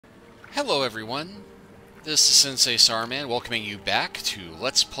Hello everyone, this is Sensei Starman welcoming you back to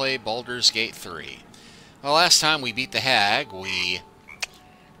Let's Play Baldur's Gate 3. Well, last time we beat the hag, we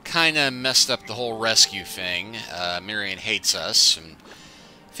kinda messed up the whole rescue thing. Mirian hates us, and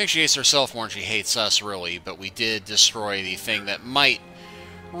I think she hates herself more than she hates us, really, but we did destroy the thing that might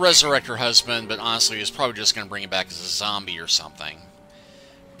resurrect her husband, but honestly is probably just going to bring him back as a zombie or something.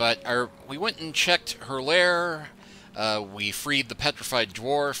 But we went and checked her lair. We freed the petrified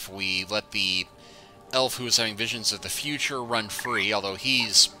dwarf. We let the elf who was having visions of the future run free, although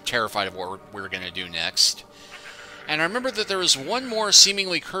he's terrified of what we're going to do next. And I remember that there was one more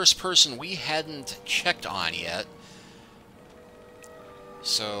seemingly cursed person we hadn't checked on yet.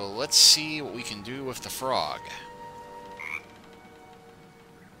 So let's see what we can do with the frog.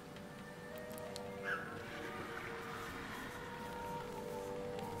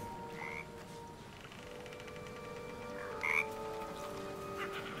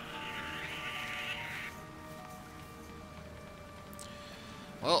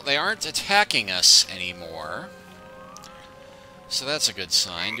 Well, they aren't attacking us anymore, so that's a good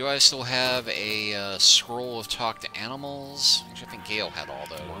sign. Do I still have a scroll of talk to animals? Actually, I think Gale had all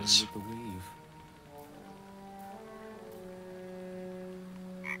those.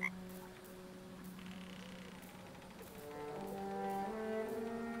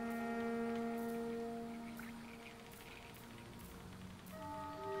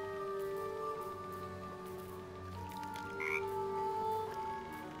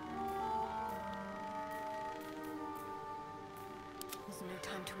 There's no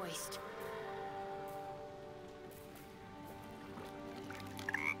time to waste.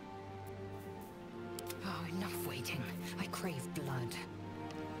 Oh, enough waiting. I crave blood.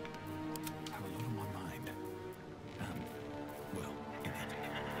 I have a lot on my mind. Well, in it.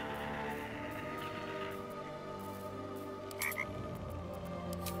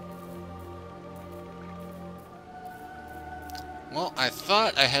 Well, I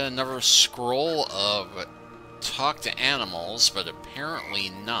thought I had another scroll of talk to animals, but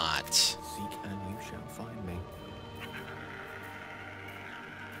apparently not. Seek and you shall find me.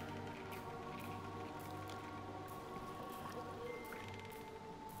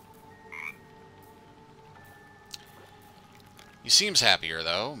 He seems happier,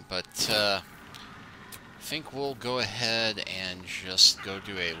 though, but I think we'll go ahead and just go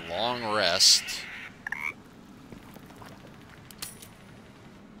do a long rest.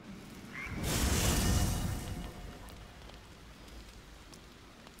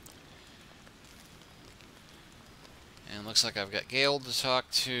 And looks like I've got Gale to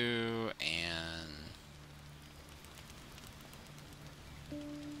talk to, and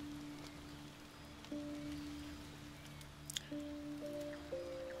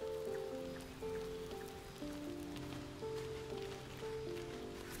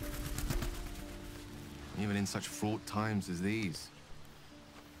Even in such fraught times as these,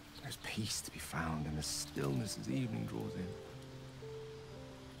 there's peace to be found in the stillness as evening draws in.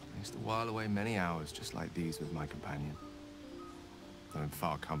 I used to while away many hours just like these with my companion, though in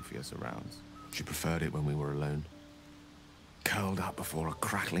far comfier surrounds. She preferred it when we were alone, curled up before a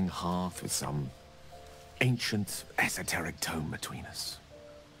crackling hearth with some ancient, esoteric tome between us.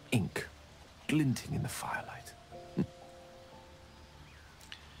 Ink glinting in the firelight.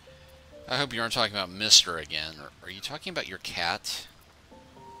 I hope you aren't talking about Mister again. Are you talking about your cat?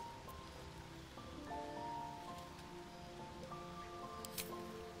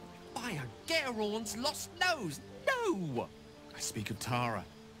 By a Gerorn's lost nose! No! I speak of Tara,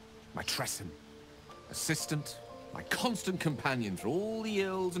 my Tresson, assistant, my constant companion through all the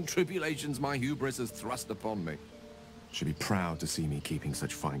ills and tribulations my hubris has thrust upon me. She'd be proud to see me keeping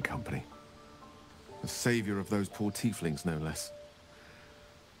such fine company. The savior of those poor tieflings, no less.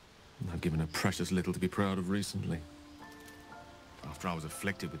 I've given her precious little to be proud of recently. After I was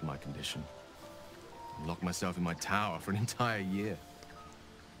afflicted with my condition, I locked myself in my tower for an entire year.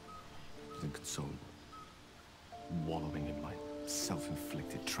 I was inconsolable, wallowing in my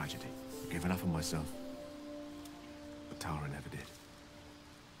self-inflicted tragedy. I've given up on myself. But Tara never did.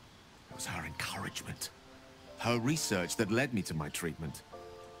 It was her encouragement, her research that led me to my treatment.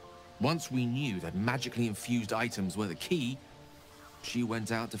 Once we knew that magically infused items were the key, she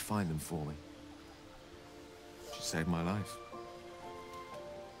went out to find them for me. She saved my life.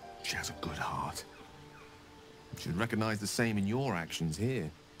 She has a good heart. She'd recognize the same in your actions here.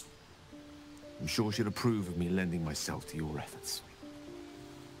 I'm sure she'd approve of me lending myself to your efforts.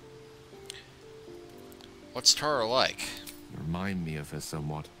 What's Tara like? You remind me of her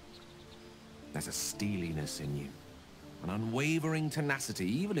somewhat. There's a steeliness in you, an unwavering tenacity,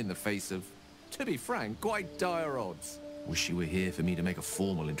 even in the face of, to be frank, quite dire odds. Wish she were here for me to make a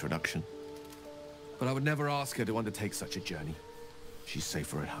formal introduction. But I would never ask her to undertake such a journey. She's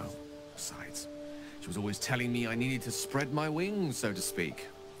safer at home. Besides, she was always telling me I needed to spread my wings, so to speak.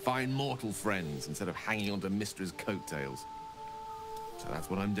 Find mortal friends instead of hanging onto Mistra's coattails. So that's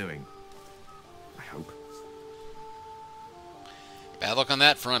what I'm doing. I hope. Bad luck on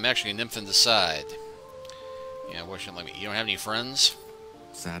that front. I'm actually a nymph in the side. Yeah, what should let me? You don't have any friends?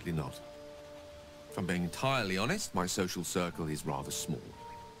 Sadly not. If I'm being entirely honest, my social circle is rather small.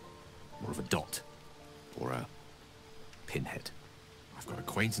 More of a dot. Or a pinhead. I've got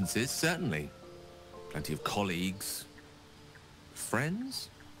acquaintances, certainly. Plenty of colleagues. Friends?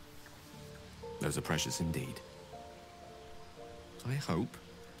 Those are precious indeed. I hope,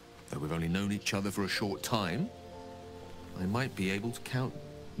 though we've only known each other for a short time, I might be able to count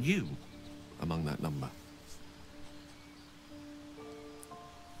you among that number.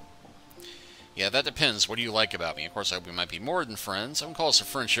 Yeah, that depends. What do you like about me? Of course, I hope we might be more than friends. I wouldn't call us a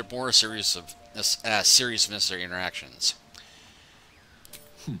friendship, more a series of necessary interactions.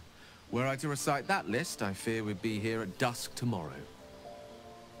 Were I to recite that list, I fear we'd be here at dusk tomorrow.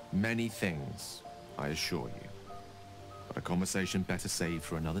 Many things, I assure you. But a conversation better saved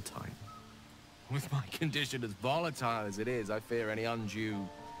for another time. With my condition as volatile as it is, I fear any undue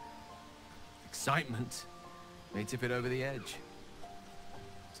excitement may tip it over the edge,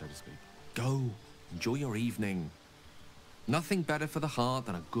 so to speak. Go, enjoy your evening. Nothing better for the heart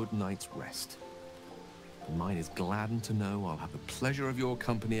than a good night's rest. And mine is gladdened to know I'll have the pleasure of your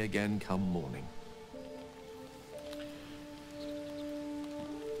company again come morning.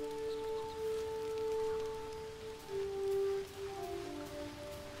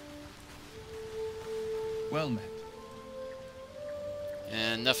 Well met.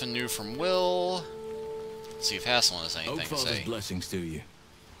 And nothing new from Will. Let's see if Hasselin has anything to say. Blessings to you.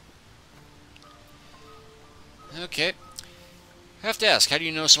 Okay. I have to ask, how do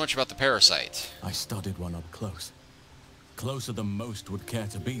you know so much about the parasite? I studied one up close. Closer than most would care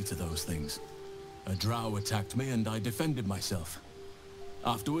to be to those things. A drow attacked me and I defended myself.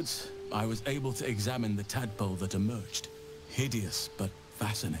 Afterwards, I was able to examine the tadpole that emerged. Hideous, but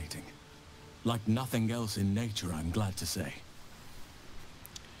fascinating. Like nothing else in nature, I'm glad to say.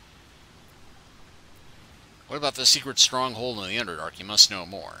 What about the secret stronghold in the Underdark? You must know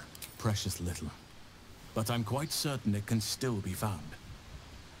more. Precious little. But I'm quite certain it can still be found.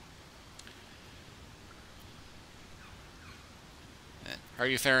 How are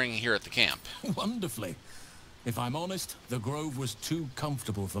you faring here at the camp? Wonderfully. If I'm honest, the grove was too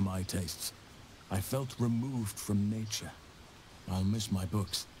comfortable for my tastes. I felt removed from nature. I'll miss my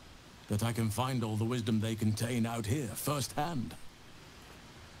books, but I can find all the wisdom they contain out here, firsthand.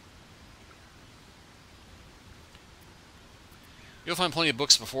 You'll find plenty of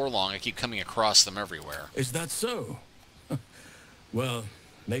books before long. I keep coming across them everywhere. Is that so? Well,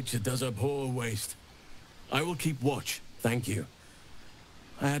 nature does abhor waste. I will keep watch, thank you.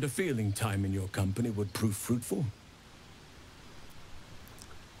 I had a feeling time in your company would prove fruitful.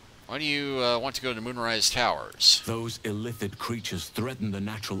 Why do you want to go to Moonrise Towers? Those illithid creatures threaten the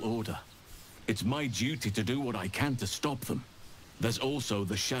natural order. It's my duty to do what I can to stop them. There's also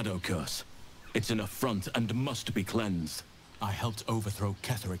the Shadow Curse. It's an affront and must be cleansed. I helped overthrow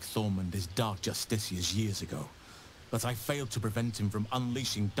Ketheric Thormund his Dark Justiciars years ago, but I failed to prevent him from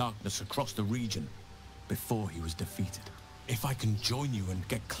unleashing darkness across the region before he was defeated. If I can join you and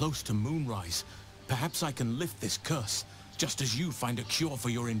get close to Moonrise, perhaps I can lift this curse, just as you find a cure for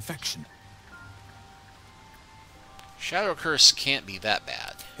your infection. Shadow Curse can't be that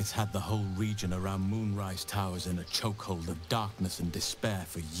bad. It's had the whole region around Moonrise Towers in a chokehold of darkness and despair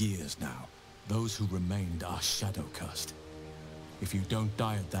for years now. Those who remained are shadow cursed. If you don't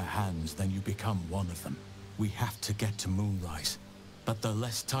die at their hands, then you become one of them. We have to get to Moonrise, but the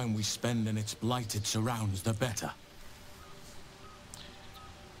less time we spend in its blighted surrounds, the better.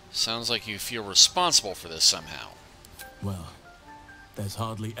 Sounds like you feel responsible for this somehow. Well, there's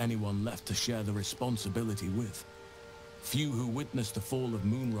hardly anyone left to share the responsibility with. Few who witnessed the fall of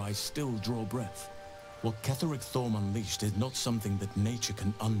Moonrise still draw breath. What Ketheric Thorm unleashed is not something that nature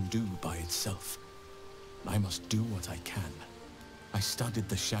can undo by itself. I must do what I can. I studied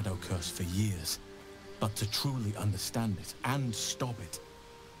the Shadow Curse for years, but to truly understand it and stop it,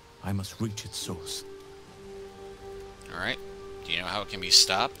 I must reach its source. Alright. Do you know how it can be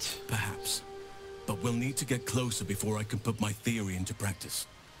stopped? Perhaps. But we'll need to get closer before I can put my theory into practice.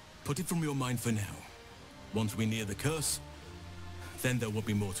 Put it from your mind for now. Once we near the curse, then there will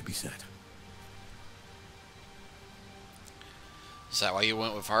be more to be said. Is that why you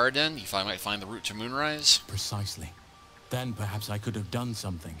went with Harden? You might find the route to Moonrise? Precisely. Then perhaps I could have done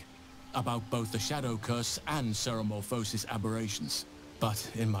something. about both the Shadow Curse and Ceremorphosis aberrations. But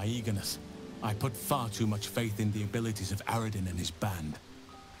in my eagerness, I put far too much faith in the abilities of Aradin and his band.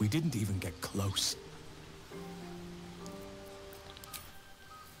 We didn't even get close.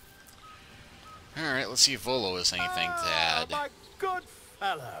 Alright, let's see if Volo has anything to add. My good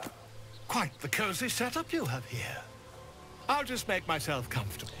fellow. Quite the cozy setup you have here. I'll just make myself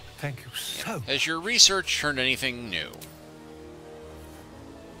comfortable. Thank you so much. Has your research turned anything new?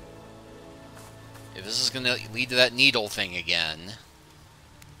 If this is going to lead to that needle thing again.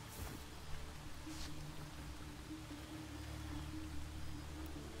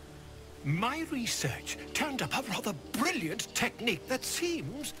 My research turned up a rather brilliant technique that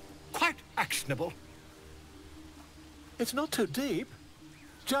seems quite actionable. It's not too deep.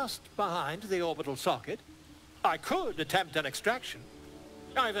 Just behind the orbital socket. I could attempt an extraction.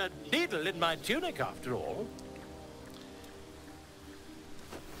 I've a needle in my tunic, after all.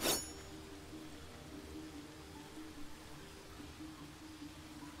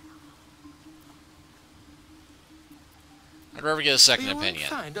 I'd rather get a second You opinion.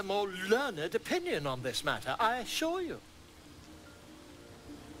 won't find a more learned opinion on this matter, I assure you.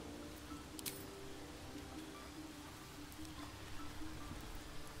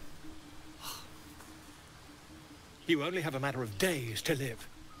 You only have a matter of days to live.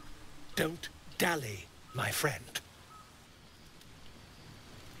 Don't dally, my friend.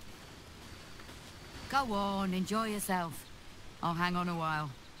 Go on, enjoy yourself. I'll hang on a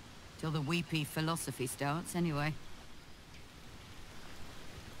while. Till the weepy philosophy starts, anyway.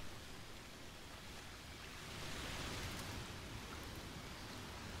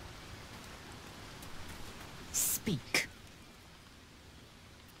 Speak.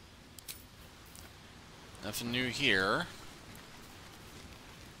 Nothing new here.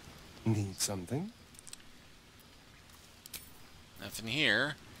 Need something? Nothing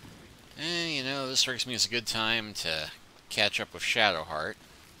here. You know, this strikes me as a good time to catch up with Shadowheart.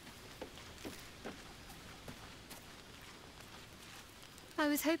 I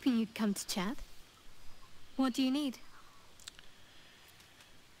was hoping you'd come to chat. What do you need?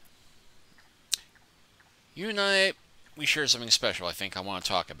 You and I, we share something special. I think I want to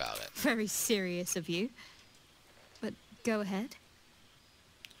talk about it. Very serious of you. But go ahead.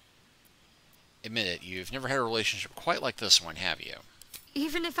 Admit it, you've never had a relationship quite like this one, have you?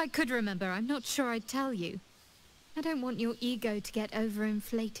 Even if I could remember, I'm not sure I'd tell you. I don't want your ego to get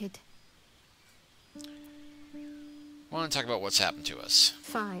overinflated. I want to talk about what's happened to us.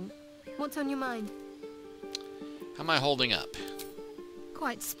 Fine. What's on your mind? How am I holding up?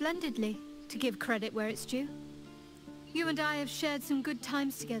 Quite splendidly, to give credit where it's due. You and I have shared some good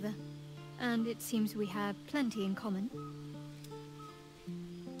times together, and it seems we have plenty in common.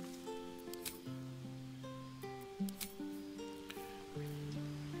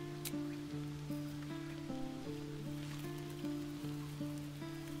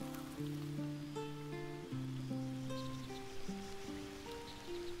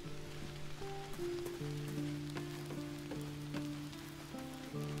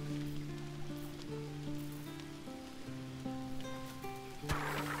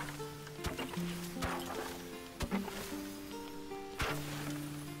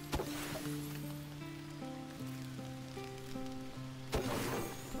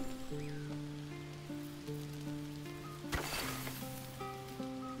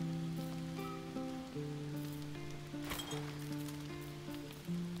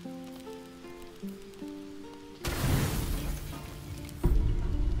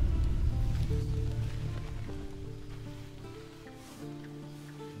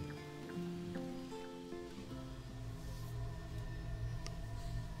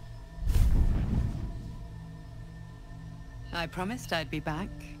 I promised I'd be back.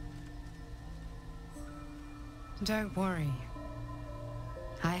 Don't worry.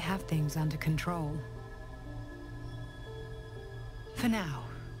 I have things under control. For now.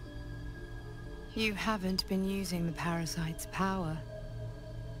 You haven't been using the parasite's power.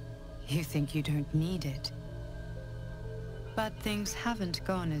 You think you don't need it. But things haven't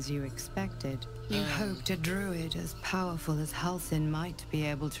gone as you expected. You hoped a druid as powerful as Halsin might be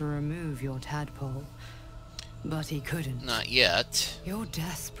able to remove your tadpole. But he couldn't. Not yet. You're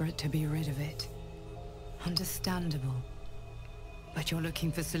desperate to be rid of it. Understandable. But you're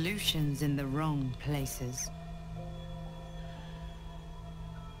looking for solutions in the wrong places.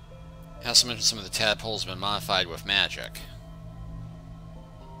 Has mentioned some of the tadpoles have been modified with magic.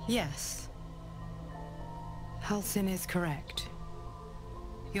 Yes. Halsin is correct.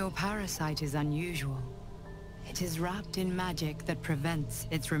 Your parasite is unusual. It is wrapped in magic that prevents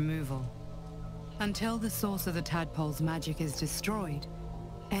its removal. Until the source of the tadpole's magic is destroyed,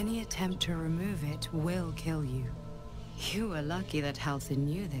 Any attempt to remove it will kill you. You were lucky that Halcyon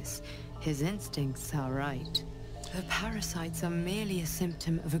knew this. His instincts are right. The parasites are merely a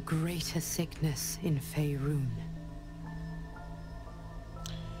symptom of a greater sickness in Faerun.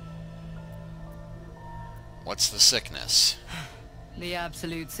 What's the sickness? The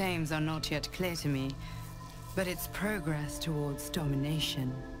absolute aims are not yet clear to me, but its progress towards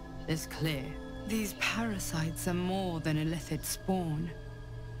domination is clear. These parasites are more than a lithid spawn.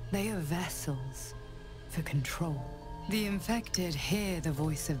 They are vessels for control. The infected hear the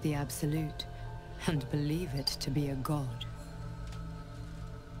voice of the Absolute and believe it to be a god.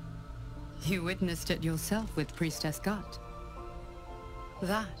 You witnessed it yourself with Priestess Gut.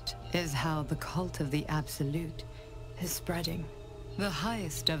 That is how the cult of the Absolute is spreading. The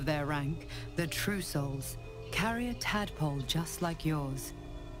highest of their rank, the True Souls, carry a tadpole just like yours.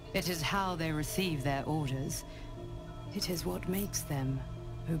 It is how they receive their orders. It is what makes them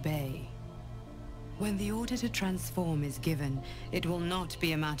obey. When the order to transform is given, it will not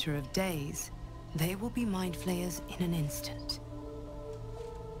be a matter of days. They will be mind flayers in an instant.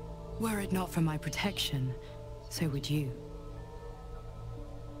 Were it not for my protection, so would you.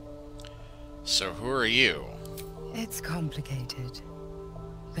 So who are you? It's complicated,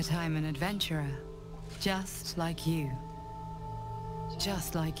 but I'm an adventurer, just like you.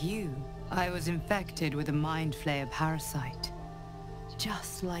 Just like you, I was infected with a mind flayer parasite.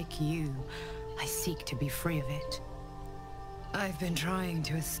 Just like you, I seek to be free of it. I've been trying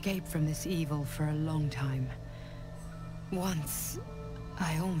to escape from this evil for a long time. Once,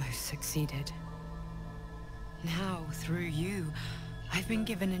 I almost succeeded. Now, through you, I've been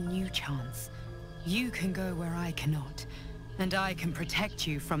given a new chance. You can go where I cannot, and I can protect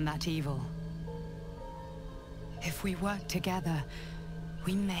you from that evil. If we work together,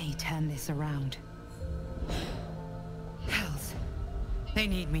 we may turn this around. Hells, they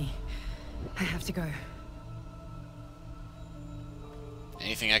need me. I have to go.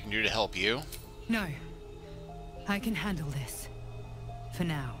 Anything I can do to help you? No. I can handle this. For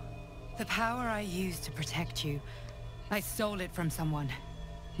now. The power I used to protect you, I stole it from someone.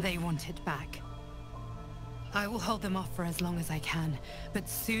 They want it back. I will hold them off for as long as I can, but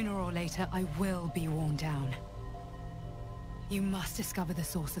sooner or later I will be worn down. You must discover the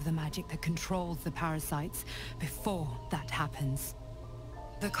source of the magic that controls the parasites before that happens.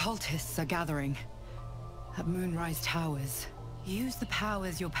 The cultists are gathering at Moonrise Towers. Use the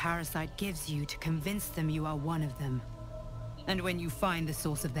powers your parasite gives you to convince them you are one of them. And when you find the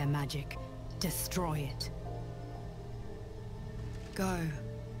source of their magic, destroy it. Go.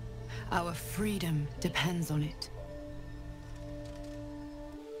 Our freedom depends on it.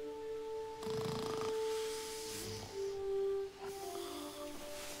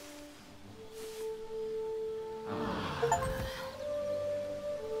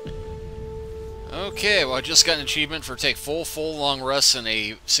 Okay, well I just got an achievement for take full long rests in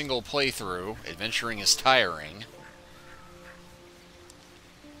a single playthrough. Adventuring is tiring.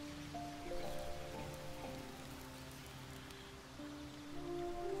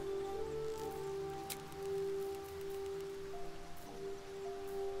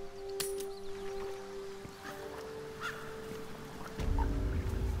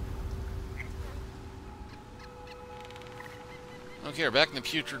 Okay, we're back in the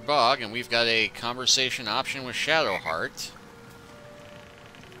Putrid Bog, and we've got a conversation option with Shadowheart.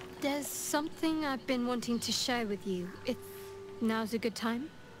 There's something I've been wanting to share with you, if now's a good time.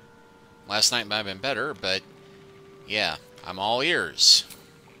 Last night might have been better, but yeah, I'm all ears.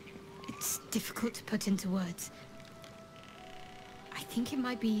 It's difficult to put into words. I think it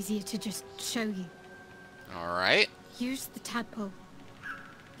might be easier to just show you. Alright. Use the tadpole.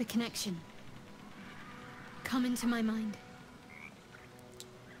 The connection. Come into my mind.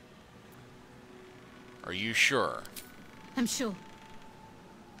 Are you sure? I'm sure.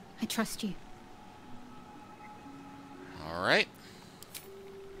 I trust you. Alright.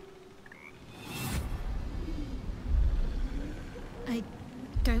 I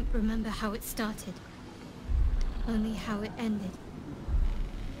don't remember how it started. Only how it ended.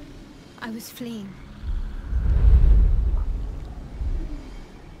 I was fleeing.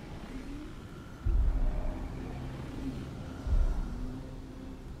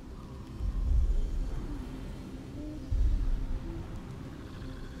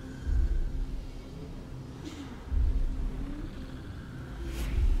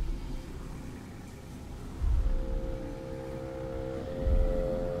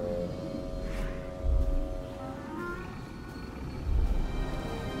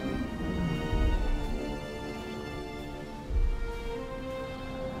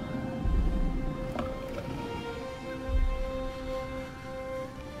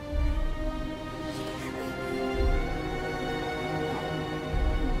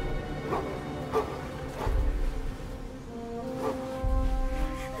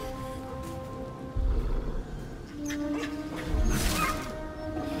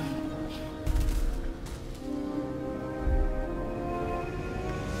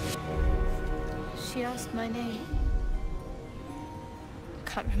 She asked my name.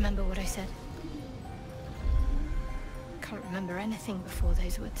 Can't remember what I said. Can't remember anything before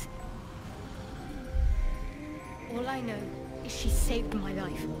those words. All I know is she saved my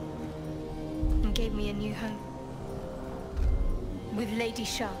life and gave me a new home with Lady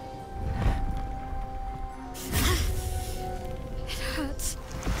Shah. It hurts.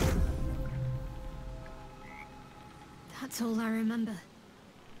 That's all I remember.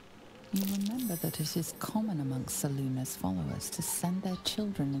 You remember that it is common amongst Seluna's followers to send their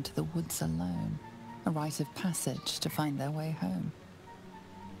children into the woods alone, a rite of passage to find their way home.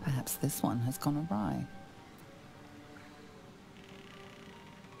 Perhaps this one has gone awry.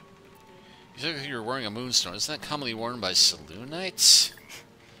 You look like you're wearing a moonstone. Isn't that commonly worn by Selunites?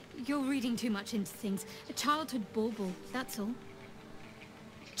 You're reading too much into things. A childhood bauble, that's all.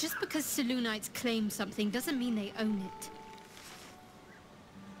 Just because Selunites claim something doesn't mean they own it.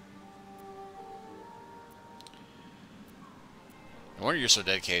 No wonder you're so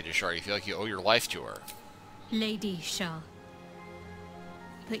dedicated to Shah. You feel like you owe your life to her. Lady Shah.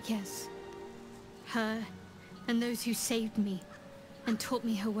 But yes, her and those who saved me and taught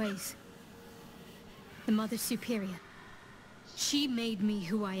me her ways. The Mother Superior. She made me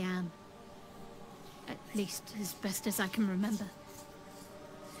who I am. At least as best as I can remember.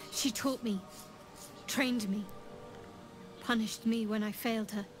 She taught me, trained me, punished me when I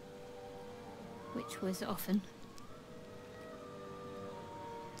failed her. Which was often.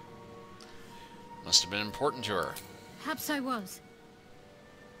 Must have been important to her. Perhaps I was.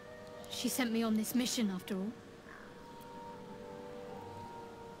 She sent me on this mission after all.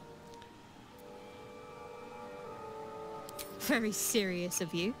 Very serious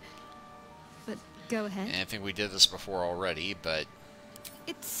of you. But go ahead. And I think we did this before already, but...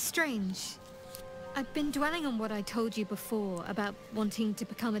 It's strange. I've been dwelling on what I told you before about wanting to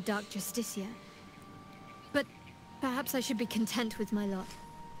become a Dark Justiciar. But perhaps I should be content with my lot.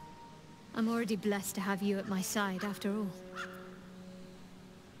 I'm already blessed to have you at my side, after all.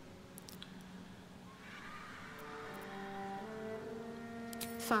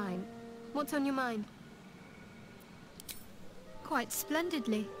 Fine. What's on your mind? Quite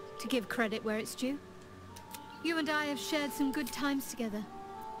splendidly, to give credit where it's due. You and I have shared some good times together,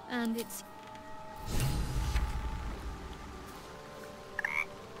 and it's...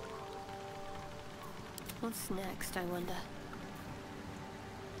 What's next, I wonder?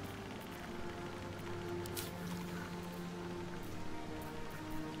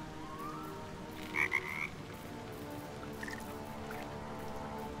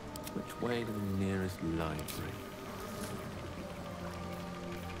 Which way to the nearest library?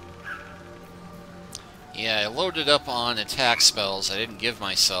 Yeah, I loaded up on attack spells. I didn't give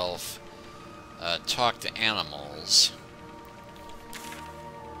myself talk to animals.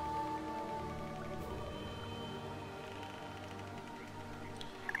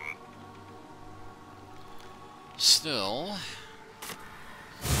 Still...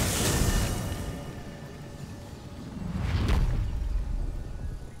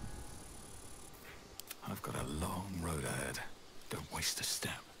 I've got a long road ahead. Don't waste a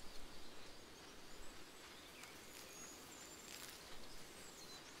step.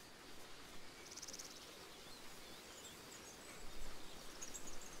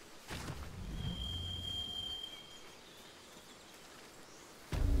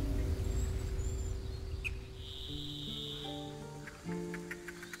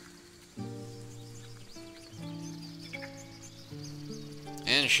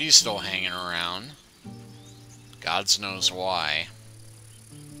 And she's still hanging around. Gods knows why.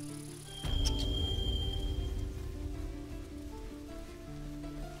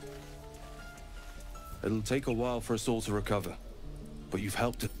 It'll take a while for us all to recover. But you've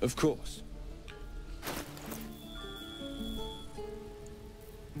helped it, of course.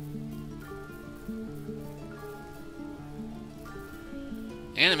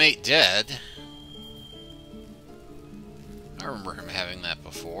 Animate dead. I remember him having that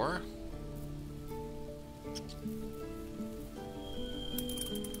before.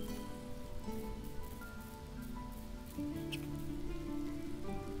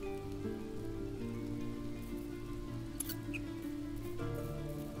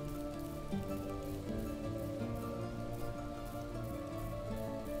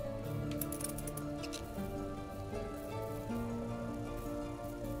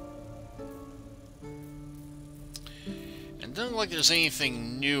 It doesn't look like there's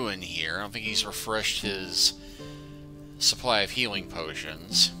anything new in here. I don't think he's refreshed his supply of healing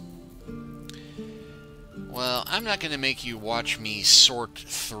potions. Well, I'm not going to make you watch me sort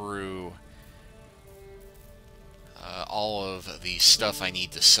through all of the stuff I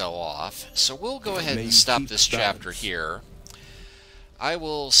need to sell off. So we'll go ahead May and you stop keep this chapter balance. here. I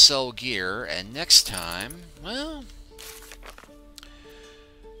will sell gear, and next time, well,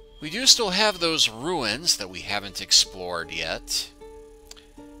 we do still have those ruins that we haven't explored yet.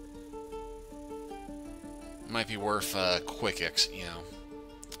 Might be worth a quick,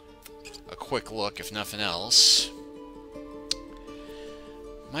 a quick look, if nothing else.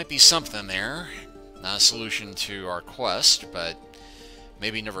 Might be something there. Not a solution to our quest, but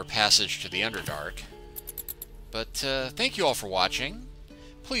maybe another passage to the Underdark. But thank you all for watching.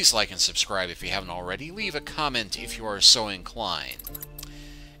 Please like and subscribe if you haven't already. Leave a comment if you are so inclined.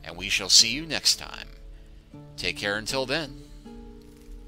 And we shall see you next time. Take care until then.